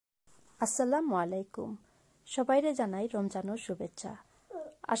আসসালামু আলাইকুম। সবাইরে জানাই রমজানের শুভেচ্ছা।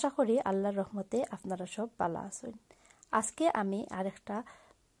 আশা করি আল্লাহর রহমতে আপনারা সব ভালো আছেন। আজকে আমি আরেকটা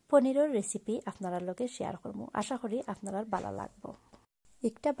পনিরের রেসিপি আপনারা লগে শেয়ার করব। আশা করি আপনারা ভালো লাগবো।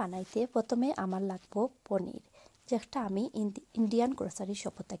 একটা বানাইতে প্রথমে আমার লাগবো পনির, যেটা আমি ইন্ডিয়ান গ্রোসারি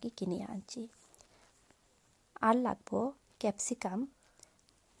শপ থেকে কিনে আনছি। আর লাগবো ক্যাপসিকাম,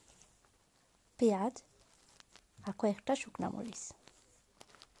 পেঁয়াজ আর কয়েকটা শুকনা মরিচ,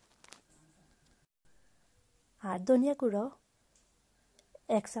 আর ধনিয়া গুঁড়ো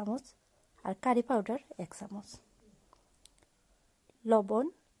 1 চামচ, আর কারি পাউডার 1 চামচ, লবণ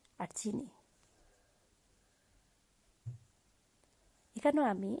আর চিনি। এখানে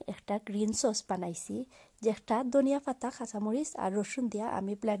আমি একটা গ্রিন সস বানাইছি, যেটা ধনিয়া পাতা, কাঁচামরিচ আর রসুন দিয়া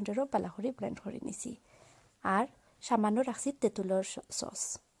আমি ব্লেন্ডারও ভালো করে ব্লেন্ড করে নিছি। আর সামান্য রাখছি তেঁতুলের সস,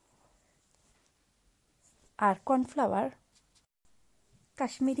 আর কর্নফ্লাওয়ার,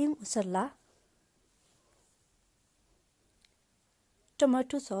 কাশ্মীরি মশলা,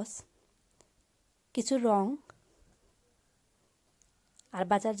 টমেটো সস, কিছু রং আর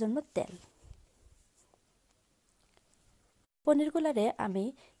ভাজার জন্য তেল। পনিরগুলারে আমি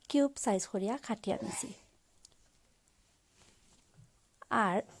কিউব সাইজ করিয়া কাটিয়া নিছি।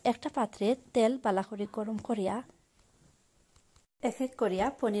 আর একটা পাত্রে তেল বালা করে গরম করিয়া এক এক করিয়া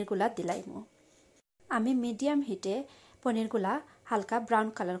পনিরগুলা দিলাইমু। আমি মিডিয়াম হিটে পনিরগুলা হালকা ব্রাউন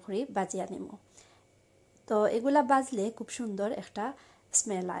কালার করে বাজিয়া নিমু। তো এগুলা বাজলে খুব সুন্দর একটা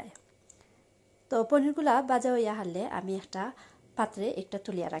স্মেল আয়। তো পনিরগুলা বাজা হইয়া হারলে আমি একটা পাত্রে একটা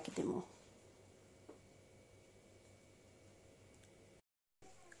তুলিয়া রাখি দিমু।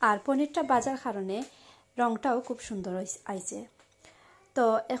 আর পনিরটা বাজার কারণে রংটাও খুব সুন্দর আইছে। তো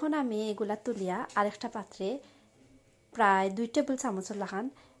এখন আমি এগুলা তুলিয়া আরেকটা পাত্রে প্রায় 2 টেবিল চামচের লাখান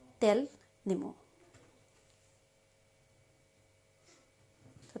তেল নিমু।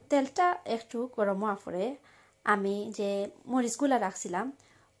 তো তেলটা একটু গরম হওয়ার পরে আমি যে মরিচগুলা রাখছিলাম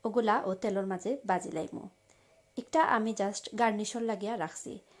ওগুলা ও তেলের মাঝে বাজি লাইমু। একটা আমি জাস্ট গার্নিশর লাগিয়া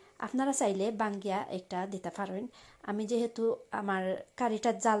রাখছি। আপনারা চাইলে বাঙ্গিয়া একটা দিতে পারেন। আমি যেহেতু আমার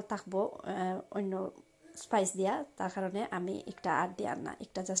কারিটা জাল থাকবো অন্য স্পাইস দিয়া, তার কারণে আমি একটা আর দিয়ার না,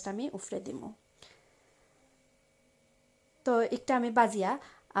 একটা জাস্ট আমি উফরে দিমু। তো একটা আমি বাজিয়া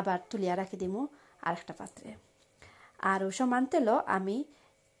আবার তুলিয়া রাখি দিমু আর একটা পাত্রে। আর সমান তেলও আমি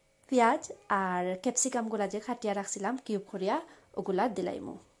পেঁয়াজ আর ক্যাপসিকামগুলা যে কাটিয়া রাখছিলাম কিউব করিয়া ওগুলা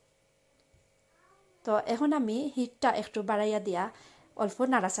দিলাইমু। তো এখন আমি হিটটা একটু বাড়াইয়া দিয়া অল্প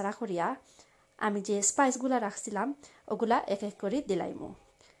নাড়াচাড়া করিয়া আমি যে স্পাইসগুলা রাখছিলাম ওগুলা এক এক করে দিলাইমু।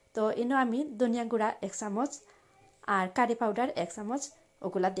 তো এনে আমি ধনিয়া গুঁড়া 1 চামচ আর কারি পাউডার 1 চামচ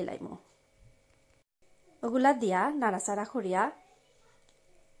ওগুলা দিলাইমু। ওগুলা দিয়া নাড়াচাড়া করিয়া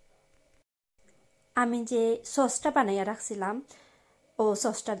আমি যে সসটা বানাইয়া রাখছিলাম ও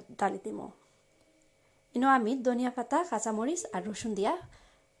সসটা ডালি দিমু। এনে আমি ধনিয়া পাতা, কাঁচামরিচ আর রসুন দিয়া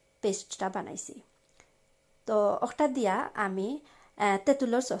পেস্টটা বানাইছি। তো ওটা দিয়া আমি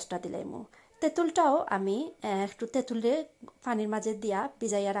তেঁতুলের সসটা দিলাইমু। তেঁতুলটাও আমি একটু তেঁতুলে পানির মাঝে দিয়া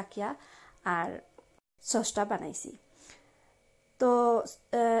ভিজাইয়া রাখিয়া আর সসটা বানাইছি। তো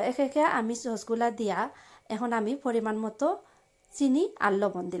একে একে আমি সসগুলা দিয়া এখন আমি পরিমাণ মতো চিনি আর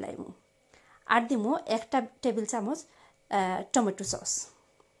লবণ দিলাইমু। আর দিমু 1 টেবিল চামচ টমেটো সস।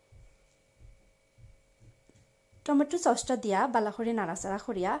 টমেটো সসটা দিয়া বালা করে নাড়াচাড়া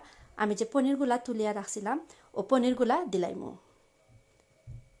করিয়া আমি যে পনিরগুলা তুলিয়া রাখছিলাম ও পনিরগুলা দিলাইমু।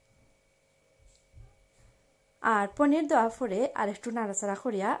 আর পনির দেওয়ার পরে আর একটু নাড়াচাড়া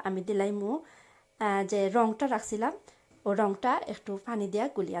করিয়া আমি দিলাইমু যে রংটা রাখছিলাম ও রংটা একটু পানি দিয়া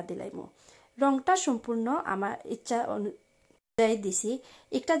গুলিয়া দিলাইমু। রংটা সম্পূর্ণ আমার ইচ্ছা অনুযায়ী দিছি।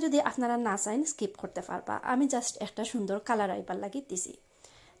 একটা যদি আপনারা না চান স্কিপ করতে পারবা। আমি জাস্ট একটা সুন্দর কালার আইবার লাগি দিছি।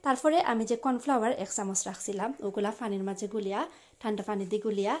 তারপরে আমি যে কর্নফ্লাওয়ার 1 চামচ রাখছিলাম ওগুলা পানির মাঝে গুলিয়া ঠান্ডা পানি দিয়ে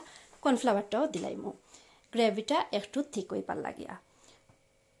গুলিয়া কর্নফ্লাওয়ারটাও দিলাইমু গ্রেভিটা একটু ঠিক হইবার লাগিয়া।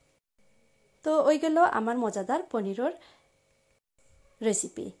 তো ওই গেল আমার মজাদার পনিরের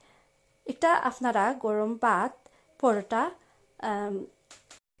রেসিপি। এটা আপনারা গরম ভাত, পরোটা,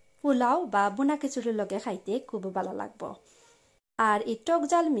 পোলাও বা বোনা খিচুড়ির লগে খাইতে খুব ভালো লাগবো। আর এই টক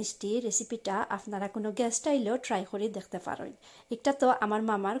জাল মিষ্টি রেসিপিটা আপনারা কোনো গেস্ট আইলেও ট্রাই করে দেখতে পারেন। এটা তো আমার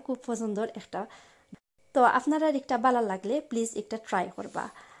মামার খুব পছন্দের একটা। তো আপনারা একটা ভালো লাগলে প্লিজ একটা ট্রাই করবা।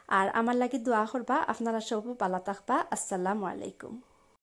 আর আমার লাগি দোয়া করবা। আপনারা সব ভালো থাকবা। আসসালামু আলাইকুম।